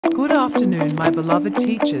Good afternoon, my beloved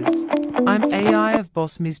teachers. I'm AI of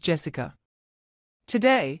Boss Ms. Jessica.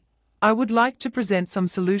 Today, I would like to present some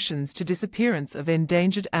solutions to disappearance of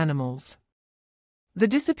endangered animals. The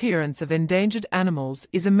disappearance of endangered animals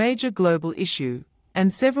is a major global issue,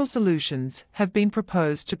 and several solutions have been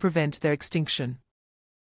proposed to prevent their extinction.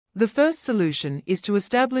 The first solution is to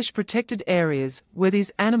establish protected areas where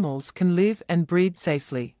these animals can live and breed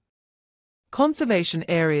safely. Conservation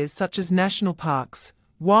areas such as national parks,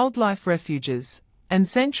 wildlife refuges, and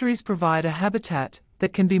sanctuaries provide a habitat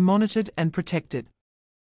that can be monitored and protected.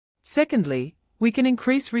 Secondly, we can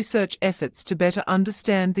increase research efforts to better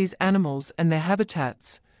understand these animals and their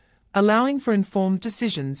habitats, allowing for informed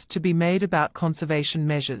decisions to be made about conservation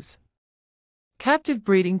measures. Captive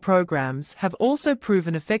breeding programs have also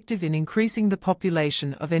proven effective in increasing the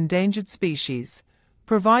population of endangered species,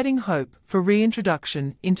 providing hope for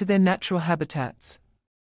reintroduction into their natural habitats.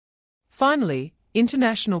 Finally,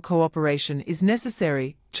 international cooperation is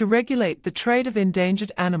necessary to regulate the trade of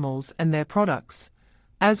endangered animals and their products,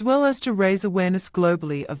 as well as to raise awareness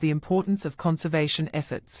globally of the importance of conservation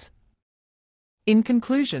efforts. In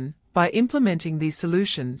conclusion, by implementing these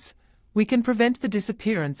solutions, we can prevent the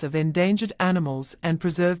disappearance of endangered animals and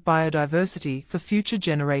preserve biodiversity for future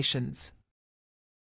generations.